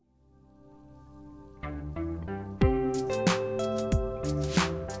Hi,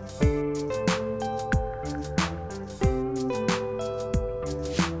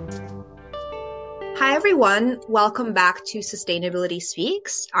 everyone. Welcome back to Sustainability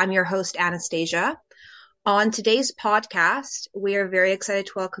Speaks. I'm your host, Anastasia. On today's podcast, we are very excited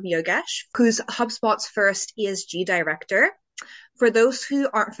to welcome Yogesh, who's HubSpot's first ESG director. For those who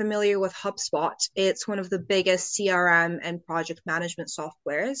aren't familiar with HubSpot, it's one of the biggest CRM and project management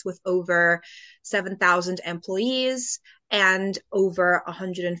softwares with over 7,000 employees and over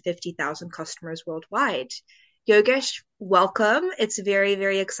 150,000 customers worldwide. Yogesh, welcome. It's very,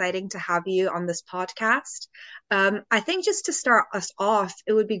 very exciting to have you on this podcast. I think just to start us off,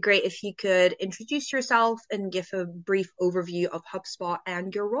 it would be great if you could introduce yourself and give a brief overview of HubSpot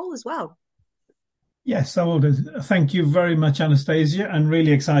and your role as well. Yes, I will do. Thank you very much, Anastasia, and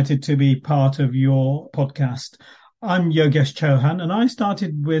really excited to be part of your podcast. I'm Yogesh Chauhan, and I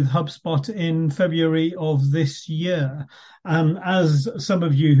started with HubSpot in February of this year. As some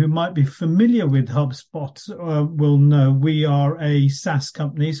of you who might be familiar with HubSpot will know, we are a SaaS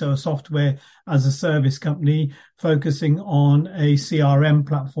company, so a software as a service company focusing on a CRM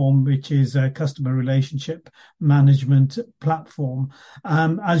platform, which is a customer relationship management platform.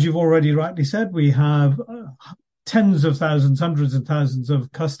 As you've already rightly said, we have tens of thousands, hundreds of thousands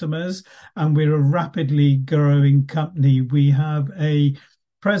of customers, and we're a rapidly growing company. We have a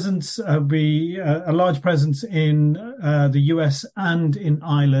presence, a large presence in the US and in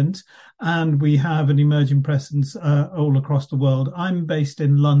Ireland, and we have an emerging presence all across the world. I'm based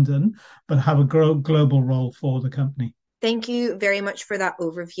in London, but have a global role for the company. Thank you very much for that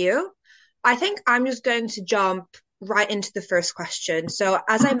overview. I think I'm just going to jump right into the first question. So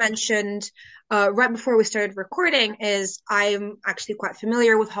as I mentioned right before we started recording, is I'm actually quite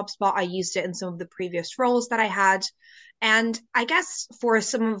familiar with HubSpot. I used it in some of the previous roles that I had. And I guess for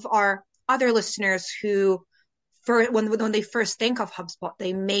some of our other listeners who, when they first think of HubSpot,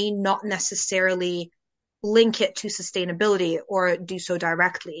 they may not necessarily link it to sustainability or do so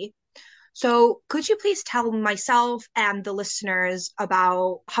directly. So could you please tell myself and the listeners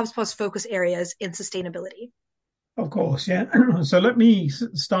about HubSpot's focus areas in sustainability? Of course, yeah. So let me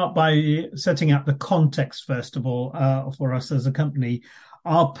start by setting out the context, first of all, for us as a company.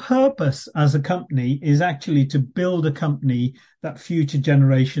 Our purpose as a company is actually to build a company that future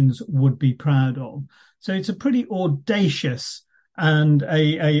generations would be proud of. So it's a pretty audacious and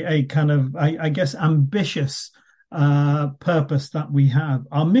a kind of, I guess, ambitious purpose that we have.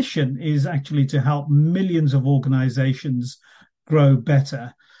 Our mission is actually to help millions of organizations grow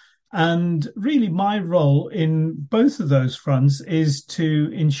better. And really, my role in both of those fronts is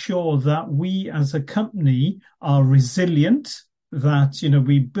to ensure that we as a company are resilient, that,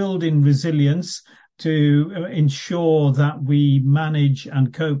 we build in resilience to ensure that we manage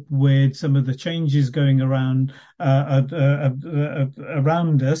and cope with some of the changes going around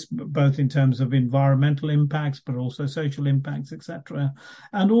around us, both in terms of environmental impacts, but also social impacts, etc.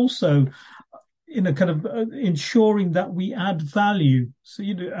 And also, kind of ensuring that we add value. So,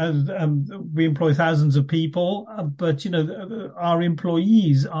 we employ thousands of people, but, our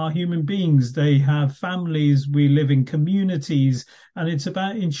employees are human beings. They have families. We live in communities, and it's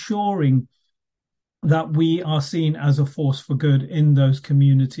about ensuring that we are seen as a force for good in those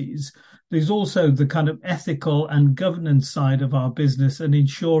communities. There's also the kind of ethical and governance side of our business, and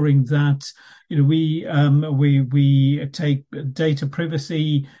ensuring that we take data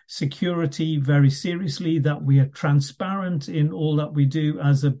privacy, security very seriously, that we are transparent in all that we do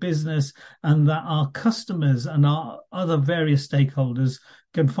as a business, and that our customers and our other various stakeholders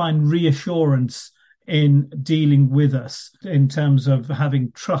can find reassurance in dealing with us in terms of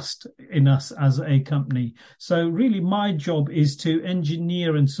having trust in us as a company. So really, my job is to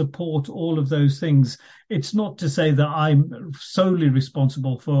engineer and support all of those things. It's not to say that I'm solely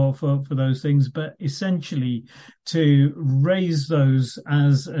responsible for those things, but essentially to raise those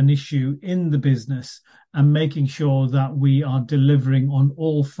as an issue in the business and making sure that we are delivering on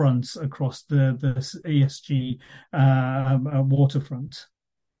all fronts across the ESG waterfront.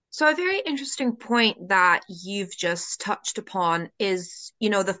 So a very interesting point that you've just touched upon is,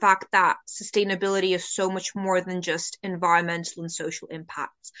 the fact that sustainability is so much more than just environmental and social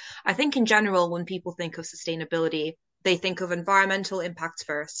impacts. I think in general, when people think of sustainability, they think of environmental impacts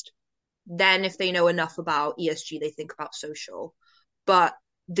first. Then if they know enough about ESG, they think about social. But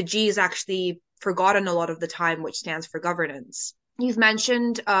the G is actually forgotten a lot of the time, which stands for governance. You've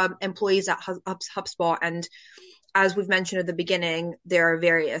mentioned employees at HubSpot, and as we've mentioned at the beginning, there are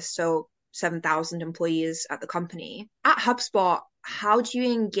various, so 7,000 employees at the company. At HubSpot, how do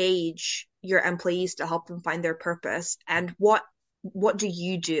you engage your employees to help them find their purpose? And what do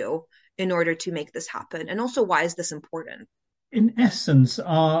you do in order to make this happen? And also, why is this important? In essence,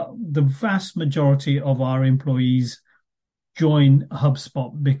 the vast majority of our employees join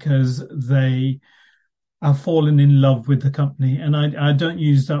HubSpot because they have fallen in love with the company. And I don't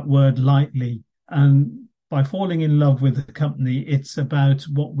use that word lightly. And by falling in love with the company, it's about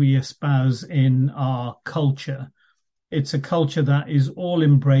what we espouse in our culture. It's a culture that is all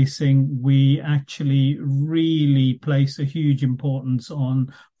embracing. We actually really place a huge importance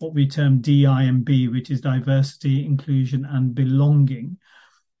on what we term DIMB, which is diversity, inclusion, and belonging.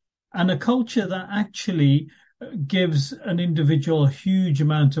 And a culture that actually gives an individual a huge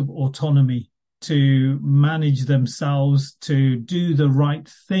amount of autonomy to manage themselves, to do the right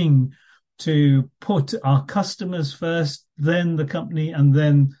thing, to put our customers first, then the company, and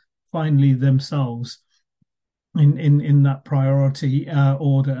then finally themselves in that priority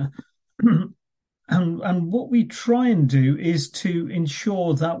order. And what we try and do is to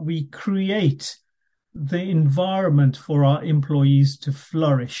ensure that we create the environment for our employees to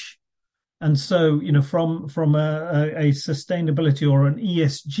flourish. And so, from a sustainability or an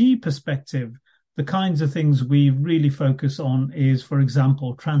ESG perspective, the kinds of things we really focus on is, for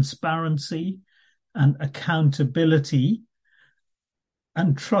example, transparency and accountability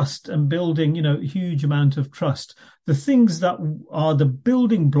and trust, and building, huge amount of trust. The things that are the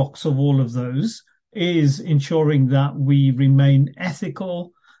building blocks of all of those is ensuring that we remain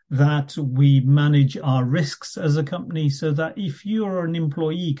ethical, that we manage our risks as a company, so that if you're an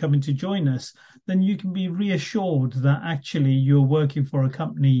employee coming to join us, then you can be reassured that actually you're working for a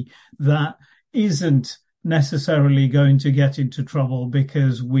company that isn't necessarily going to get into trouble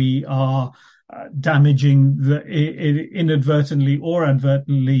because we are damaging inadvertently or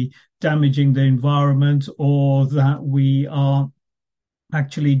advertently damaging the environment, or that we are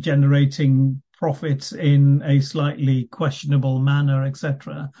actually generating profits in a slightly questionable manner,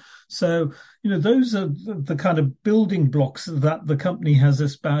 etc. So, those are the kind of building blocks that the company has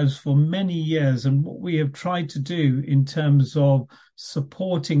espoused for many years. And what we have tried to do in terms of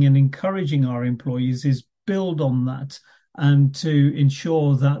supporting and encouraging our employees is build on that and to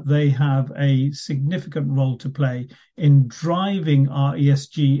ensure that they have a significant role to play in driving our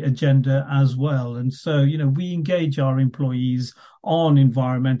ESG agenda as well. And so, we engage our employees on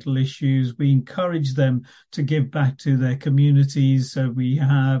environmental issues. We encourage them to give back to their communities. So we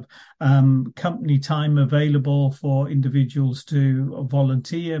have company time available for individuals to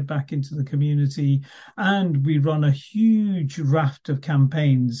volunteer back into the community. And we run a huge raft of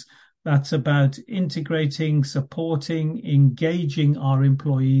campaigns that's about integrating, supporting, engaging our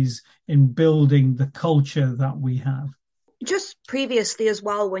employees in building the culture that we have. Just previously as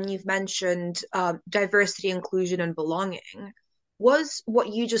well, when you've mentioned diversity, inclusion, and belonging, was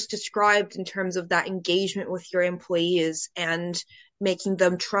what you just described in terms of that engagement with your employees and making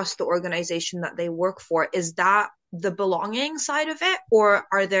them trust the organization that they work for, is that the belonging side of it, or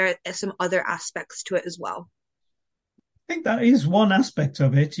are there some other aspects to it as well? I think that is one aspect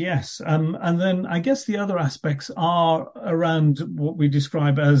of it, yes. And then I guess the other aspects are around what we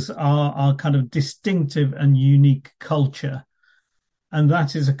describe as our kind of distinctive and unique culture. And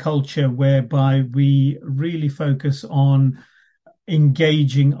that is a culture whereby we really focus on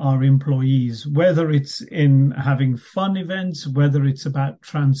engaging our employees, whether it's in having fun events, whether it's about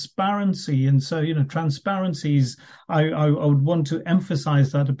transparency. And so, transparency is, I would want to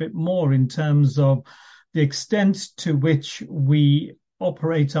emphasize that a bit more in terms of the extent to which we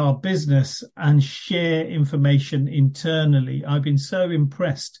operate our business and share information internally. I've been so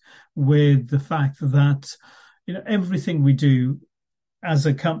impressed with the fact that, everything we do as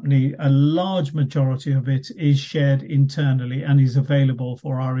a company, a large majority of it is shared internally and is available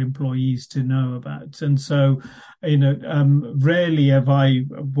for our employees to know about. And so, rarely have I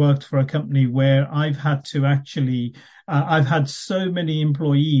worked for a company where I've had to actually, I've had so many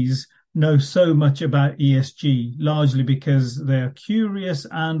employees know so much about ESG, largely because they're curious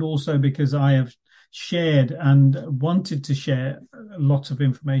and also because I have shared and wanted to share lots of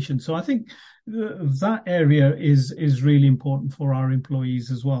information. So I think that area is really important for our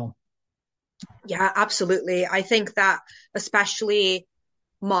employees as well. Yeah, absolutely. I think that especially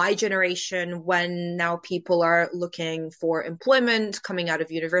my generation, when now people are looking for employment coming out of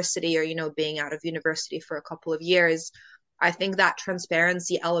university or, being out of university for a couple of years, I think that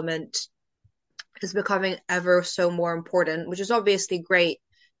transparency element is becoming ever so more important, which is obviously great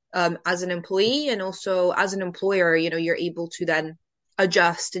as an employee, and also as an employer, you're able to then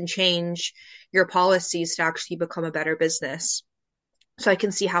adjust and change your policies to actually become a better business. So I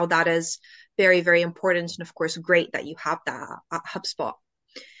can see how that is very, very important. And of course, great that you have that at HubSpot.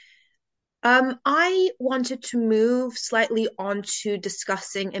 I wanted to move slightly onto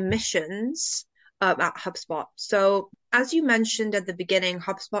discussing emissions at HubSpot. So, as you mentioned at the beginning,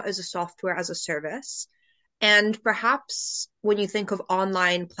 HubSpot is a software as a service. And perhaps when you think of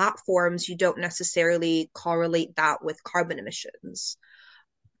online platforms, you don't necessarily correlate that with carbon emissions.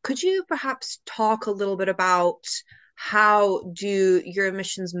 Could you perhaps talk a little bit about how do your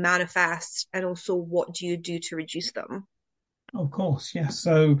emissions manifest and also what do you do to reduce them? Of course, yes.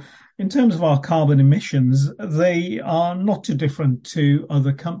 So, in terms of our carbon emissions, they are not too different to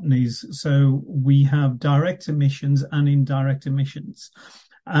other companies. So, we have direct emissions and indirect emissions.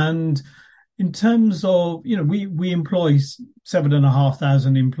 And in terms of, we employ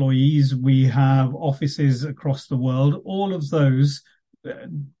 7,500 employees. We have offices across the world. All of those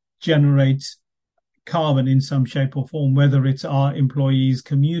generate carbon in some shape or form, whether it's our employees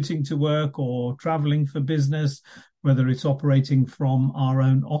commuting to work or traveling for business, whether it's operating from our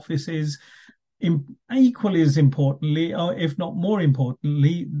own offices. Equally as importantly, or if not more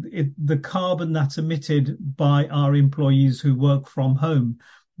importantly, the carbon that's emitted by our employees who work from home.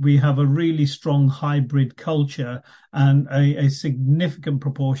 We have a really strong hybrid culture, and a significant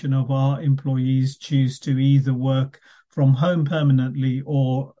proportion of our employees choose to either work from home permanently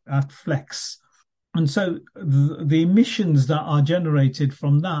or at flex. And so the emissions that are generated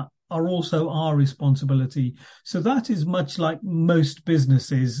from that are also our responsibility. So that is much like most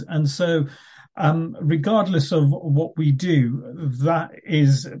businesses. And so, regardless of what we do, that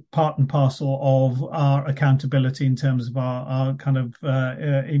is part and parcel of our accountability in terms of our kind of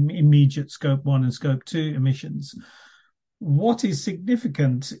immediate scope 1 and scope 2 emissions. What is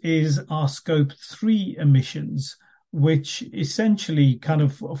significant is our scope 3 emissions, which essentially kind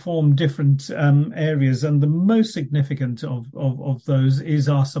of form different areas. And the most significant of those is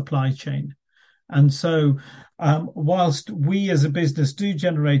our supply chain. And so, whilst we as a business do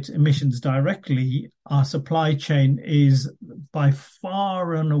generate emissions directly, our supply chain is by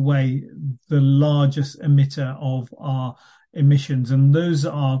far and away the largest emitter of our emissions. And those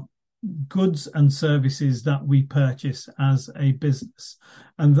are goods and services that we purchase as a business.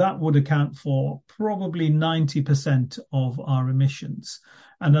 And that would account for probably 90% of our emissions.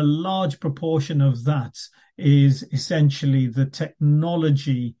 And a large proportion of that is essentially the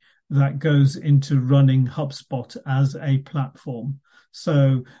technology that goes into running HubSpot as a platform.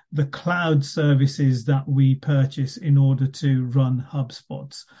 So the cloud services that we purchase in order to run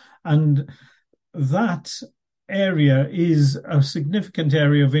HubSpot. And that area is a significant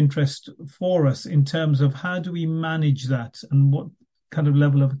area of interest for us in terms of how do we manage that and what kind of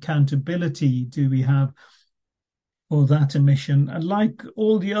level of accountability do we have for that emission. And like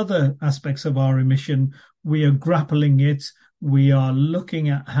all the other aspects of our emission, we are grappling it. We are looking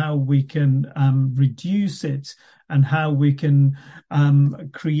at how we can reduce it and how we can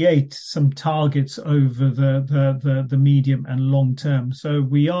create some targets over the medium and long term. So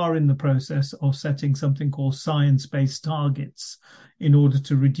we are in the process of setting something called science-based targets in order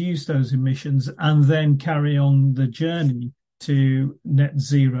to reduce those emissions and then carry on the journey to net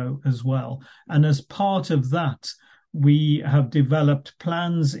zero as well. And as part of that, we have developed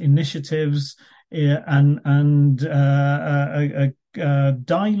plans, initiatives, and a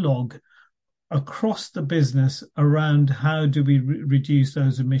dialogue across the business around how do we reduce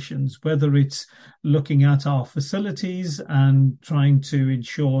those emissions, whether it's looking at our facilities and trying to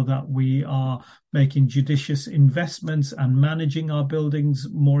ensure that we are making judicious investments and managing our buildings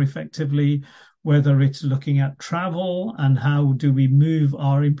more effectively, whether it's looking at travel and how do we move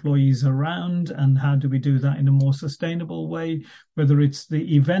our employees around and how do we do that in a more sustainable way, whether it's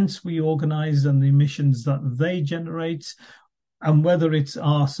the events we organize and the emissions that they generate, and whether it's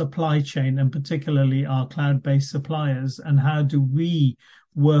our supply chain and particularly our cloud-based suppliers and how do we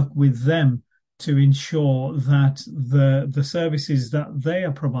work with them to ensure that the services that they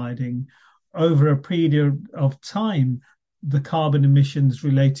are providing over a period of time, the carbon emissions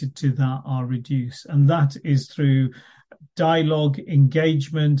related to that are reduced. And that is through dialogue,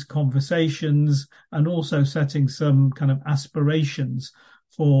 engagement, conversations, and also setting some kind of aspirations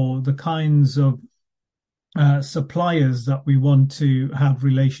for the kinds of suppliers that we want to have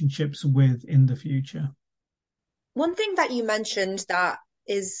relationships with in the future. One thing that you mentioned that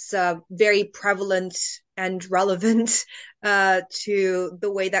is very prevalent and relevant to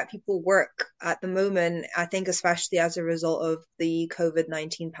the way that people work at the moment, I think especially as a result of the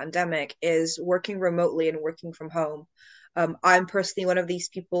COVID-19 pandemic, is working remotely and working from home. I'm personally one of these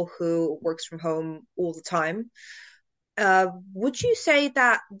people who works from home all the time. Would you say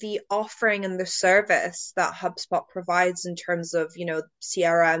that the offering and the service that HubSpot provides in terms of,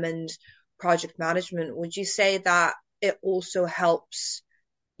 CRM and project management, would you say that it also helps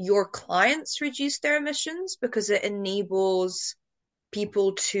your clients reduce their emissions because it enables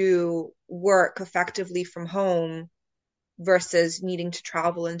people to work effectively from home versus needing to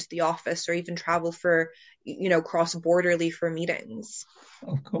travel into the office or even travel for, cross-borderly for meetings.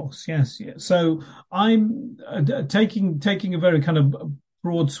 Of course, yes, yes. So I'm taking a very kind of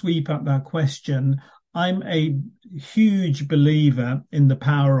broad sweep at that question. I'm a huge believer in the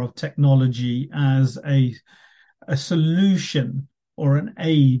power of technology as a solution or an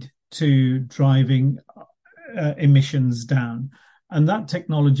aid to driving emissions down. And that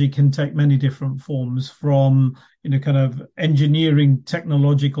technology can take many different forms, from, kind of engineering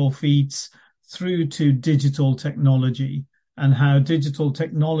technological feats through to digital technology, and how digital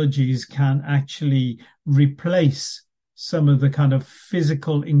technologies can actually replace some of the kind of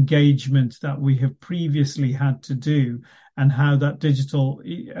physical engagement that we have previously had to do, and how that digital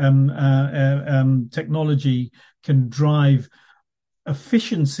technology can drive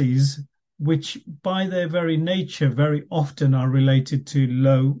efficiencies which by their very nature very often are related to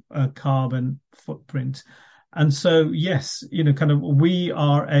low carbon footprint. And so, yes, kind of we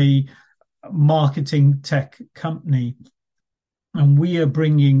are a marketing tech company, and we are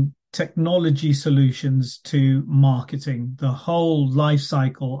bringing technology solutions to marketing, the whole life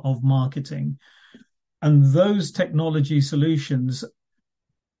cycle of marketing. And those technology solutions,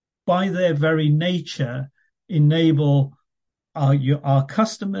 by their very nature, enable our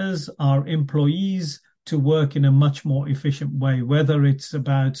customers, our employees to work in a much more efficient way, whether it's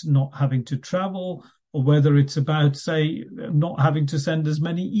about not having to travel, or whether it's about, say, not having to send as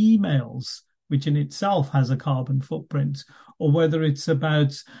many emails, which in itself has a carbon footprint, or whether it's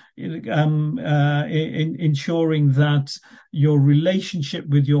about ensuring that your relationship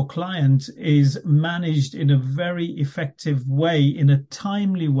with your client is managed in a very effective way, in a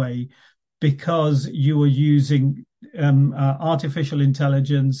timely way, because you are using artificial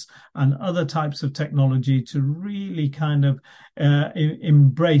intelligence and other types of technology to really kind of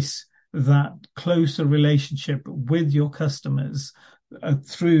embrace that closer relationship with your customers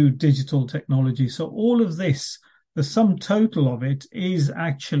through digital technology. So all of this, the sum total of it, is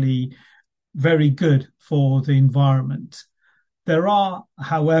actually very good for the environment. There are,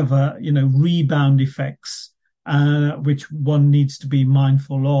 however, rebound effects which one needs to be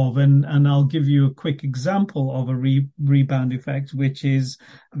mindful of. And I'll give you a quick example of a rebound effect, which is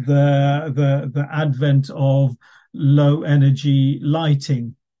the advent of low energy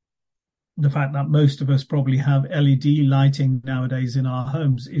lighting. The fact that most of us probably have LED lighting nowadays in our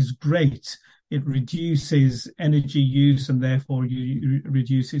homes is great. It reduces energy use and therefore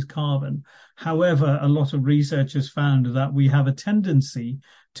reduces carbon. However, a lot of research has found that we have a tendency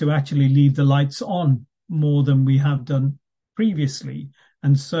to actually leave the lights on more than we have done previously.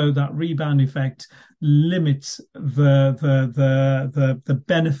 And so that rebound effect limits the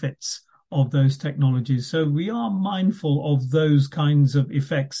benefits of those technologies. So we are mindful of those kinds of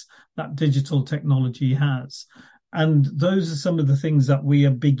effects that digital technology has. And those are some of the things that we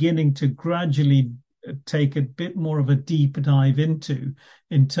are beginning to gradually take a bit more of a deep dive into,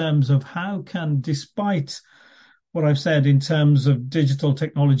 in terms of how can, despite what I've said in terms of digital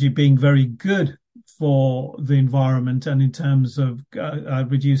technology being very good for the environment and in terms of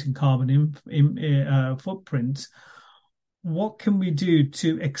reducing carbon footprint, what can we do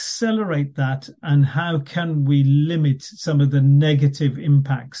to accelerate that, and how can we limit some of the negative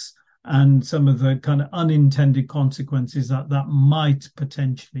impacts and some of the kind of unintended consequences that might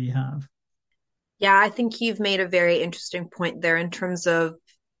potentially have? Yeah, I think you've made a very interesting point there in terms of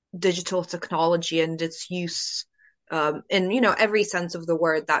digital technology and its use in every sense of the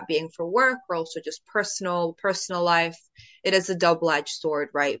word, that being for work or also just personal life. It is a double-edged sword,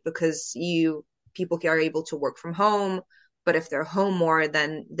 right? Because people are able to work from home, but if they're home more,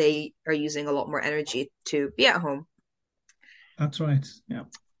 then they are using a lot more energy to be at home. That's right. Yeah.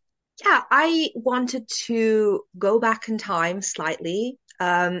 Yeah, I wanted to go back in time slightly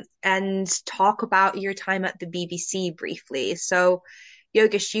and talk about your time at the BBC briefly. So,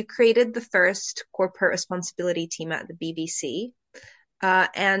 Yogesh, you created the first corporate responsibility team at the BBC.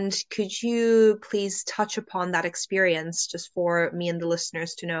 And could you please touch upon that experience, just for me and the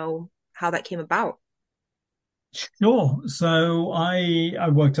listeners to know how that came about? Sure. So I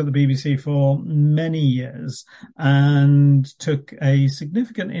worked at the BBC for many years and took a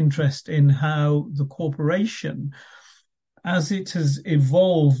significant interest in how the corporation, as it has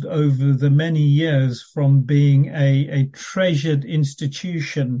evolved over the many years from being a treasured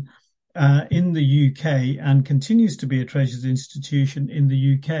institution in the UK, and continues to be a treasured institution in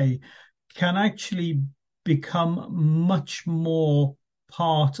the UK, can actually become much more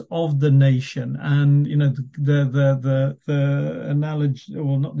part of the nation. And the analogy,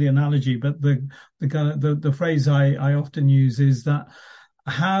 well, not the analogy, but the phrase I often use is that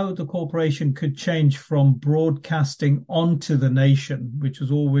how the corporation could change from broadcasting onto the nation, which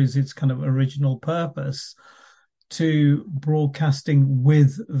was always its kind of original purpose, to broadcasting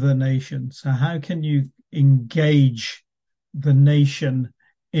with the nation. So how can you engage the nation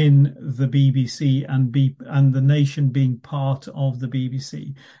in the BBC and the nation being part of the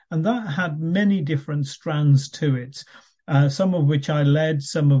BBC? And that had many different strands to it. Some of which I led,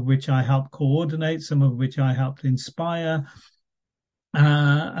 some of which I helped coordinate, some of which I helped inspire,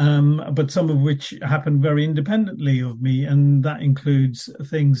 but some of which happened very independently of me. And that includes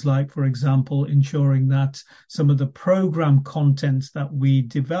things like, for example, ensuring that some of the program contents that we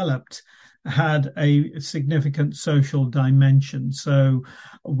developed had a significant social dimension. So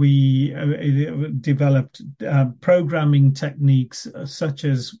we developed programming techniques such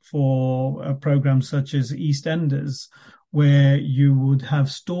as for programs such as EastEnders, where you would have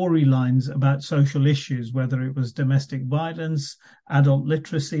storylines about social issues, whether it was domestic violence, adult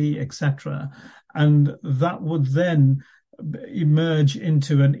literacy, etc. And that would then emerge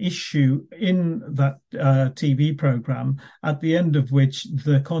into an issue in that TV program, at the end of which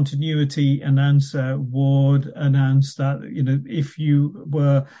the continuity announcer would announce that, if you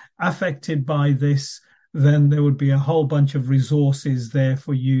were affected by this, then there would be a whole bunch of resources there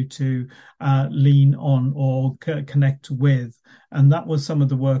for you to lean on or connect with. And that was some of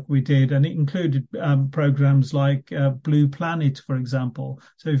the work we did. And it included programs like Blue Planet, for example.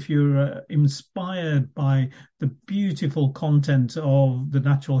 So if you're inspired by the beautiful content of the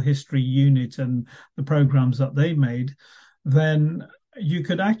Natural History Unit and the programs that they made, then you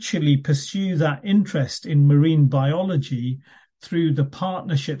could actually pursue that interest in marine biology through the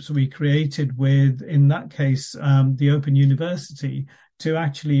partnerships we created with, in that case, the Open University, to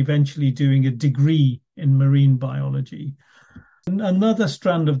actually eventually doing a degree in marine biology. Another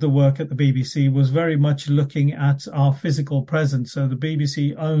strand of the work at the BBC was very much looking at our physical presence. So the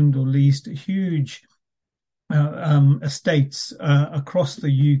BBC owned or leased huge estates across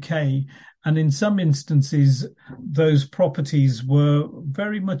the UK. And in some instances, those properties were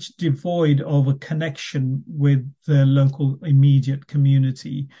very much devoid of a connection with the local immediate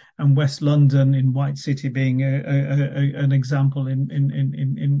community. And West London in White City being an example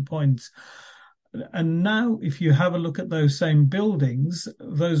in points. And now, if you have a look at those same buildings,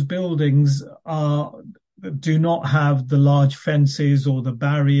 those buildings do not have the large fences or the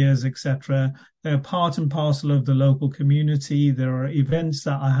barriers, etc. They're part and parcel of the local community. There are events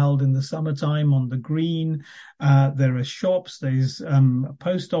that are held in the summertime on the green. There are shops, there's a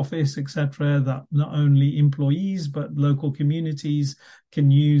post office, etc., that not only employees but local communities can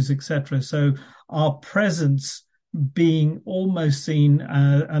use, etc. So our presence being almost seen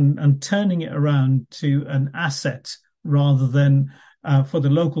and turning it around to an asset rather than for the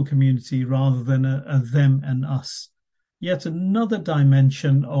local community, rather than a them and us. Yet another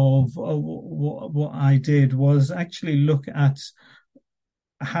dimension of what I did was actually look at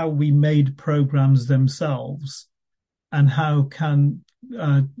how we made programs themselves, and how can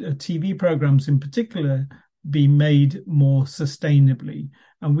TV programs in particular be made more sustainably.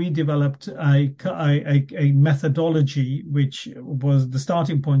 And we developed a methodology, which was the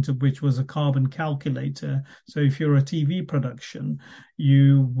starting point of which was a carbon calculator. So if you're a TV production,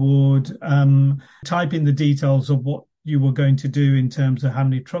 you would type in the details of what you were going to do in terms of how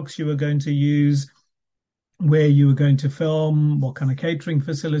many trucks you were going to use, where you were going to film, what kind of catering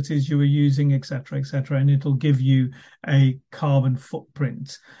facilities you were using, etc., etc., and it'll give you a carbon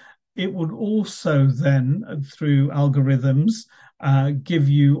footprint. It would also then, through algorithms, give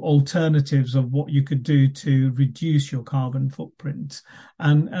you alternatives of what you could do to reduce your carbon footprint.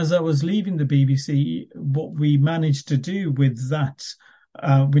 And as I was leaving the BBC, what we managed to do with that,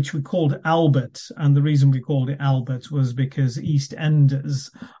 which we called Albert, and the reason we called it Albert was because EastEnders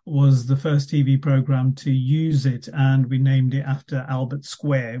was the first TV program to use it, and we named it after Albert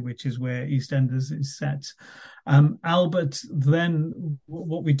Square, which is where EastEnders is set. Albert, then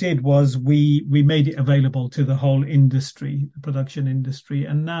what we did was we made it available to the whole industry, the production industry.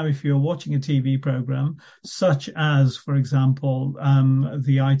 And now if you're watching a TV program, such as, for example,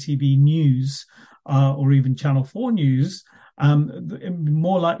 the ITV News or even Channel 4 News,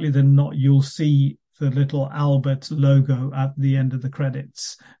 more likely than not, you'll see the little Albert logo at the end of the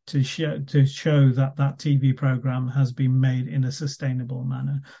credits to show that that TV program has been made in a sustainable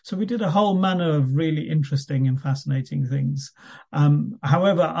manner. So we did a whole manner of really interesting and fascinating things.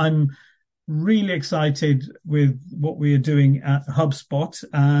 However, I'm really excited with what we are doing at HubSpot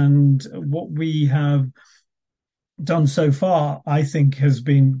and what we have done so far, I think, has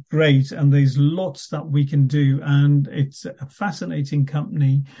been great. And there's lots that we can do. And it's a fascinating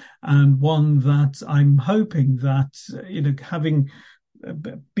company, and one that I'm hoping that, having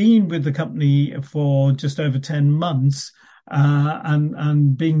been with the company for just over 10 months,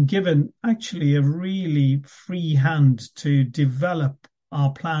 and being given actually a really free hand to develop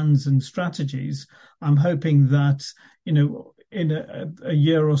our plans and strategies, I'm hoping that, in a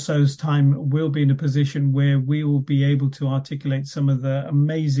year or so's time, we'll be in a position where we will be able to articulate some of the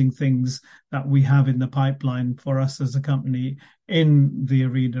amazing things that we have in the pipeline for us as a company in the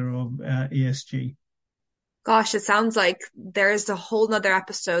arena of ESG. Gosh, it sounds like there's a whole nother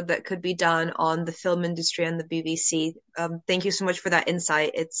episode that could be done on the film industry and the BBC. Thank you so much for that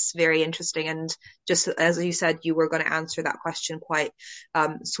insight. It's very interesting. And just as you said, you were going to answer that question quite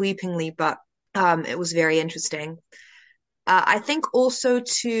sweepingly, but it was very interesting. I think also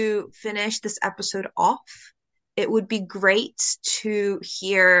to finish this episode off, it would be great to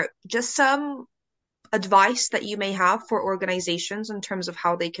hear just some advice that you may have for organizations in terms of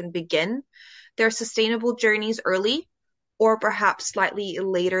how they can begin their sustainable journeys early or perhaps slightly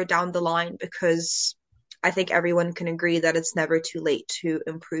later down the line, because I think everyone can agree that it's never too late to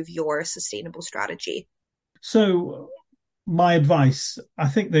improve your sustainable strategy. So, my advice, I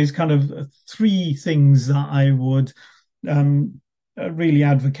think there's kind of three things that I would really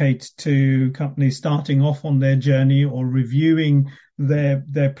advocate to companies starting off on their journey or reviewing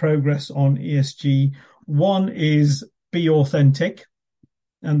their progress on ESG. One is be authentic.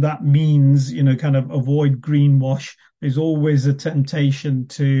 And that means, kind of avoid greenwash. There's always a temptation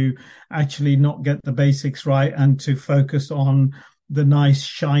to actually not get the basics right and to focus on the nice,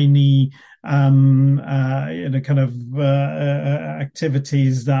 shiny,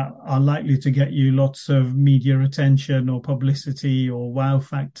 activities that are likely to get you lots of media attention or publicity or wow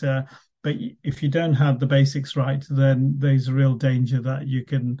factor. But if you don't have the basics right, then there's a real danger that you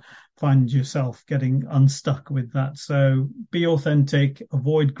can find yourself getting unstuck with that. So be authentic,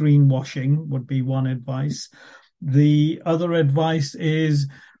 avoid greenwashing would be one advice. The other advice is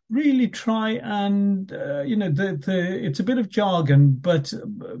really try and, it's a bit of jargon, but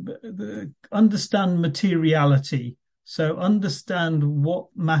understand materiality. So understand what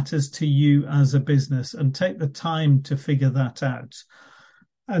matters to you as a business and take the time to figure that out.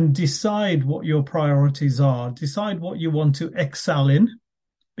 And decide what your priorities are. Decide what you want to excel in,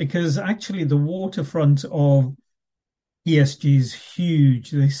 because actually the waterfront of ESG is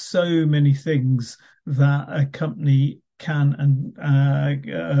huge. There's so many things that a company can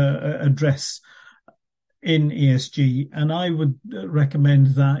address in ESG. And I would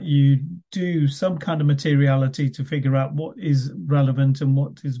recommend that you do some kind of materiality to figure out what is relevant and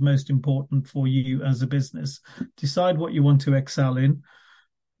what is most important for you as a business. Decide what you want to excel in,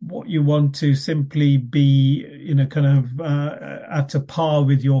 what you want to simply be, at a par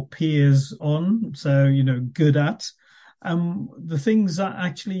with your peers on. So, good at, the things that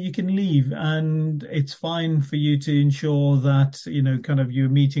actually you can leave. And it's fine for you to ensure that, you're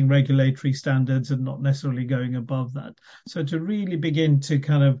meeting regulatory standards and not necessarily going above that. So to really begin to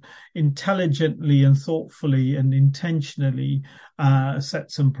kind of intelligently and thoughtfully and intentionally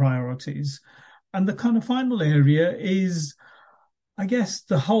set some priorities. And the kind of final area is, I guess,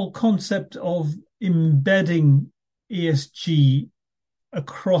 the whole concept of embedding ESG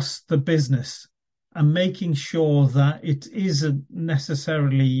across the business and making sure that it isn't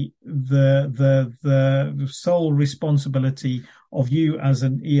necessarily the sole responsibility of you as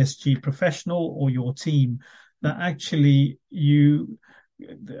an ESG professional or your team, that actually you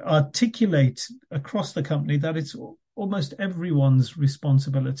articulate across the company that it's almost everyone's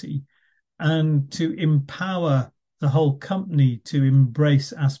responsibility, and to empower the whole company to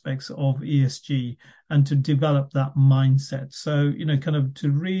embrace aspects of ESG and to develop that mindset. So, to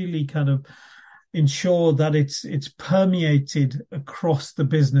really ensure that it's permeated across the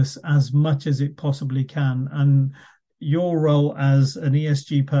business as much as it possibly can. And your role as an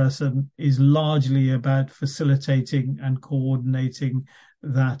ESG person is largely about facilitating and coordinating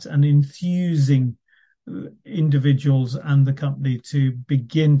that and enthusing individuals and the company to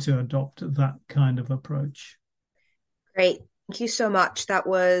begin to adopt that kind of approach. Great. Thank you so much. That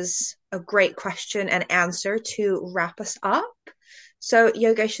was a great question and answer to wrap us up. So,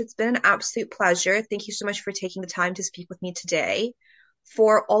 Yogesh, it's been an absolute pleasure. Thank you so much for taking the time to speak with me today.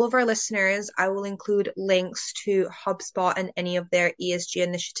 For all of our listeners, I will include links to HubSpot and any of their ESG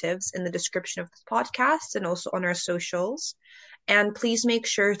initiatives in the description of this podcast and also on our socials. And please make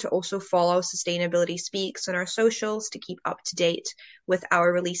sure to also follow Sustainability Speaks on our socials to keep up to date with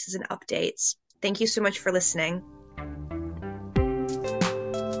our releases and updates. Thank you so much for listening.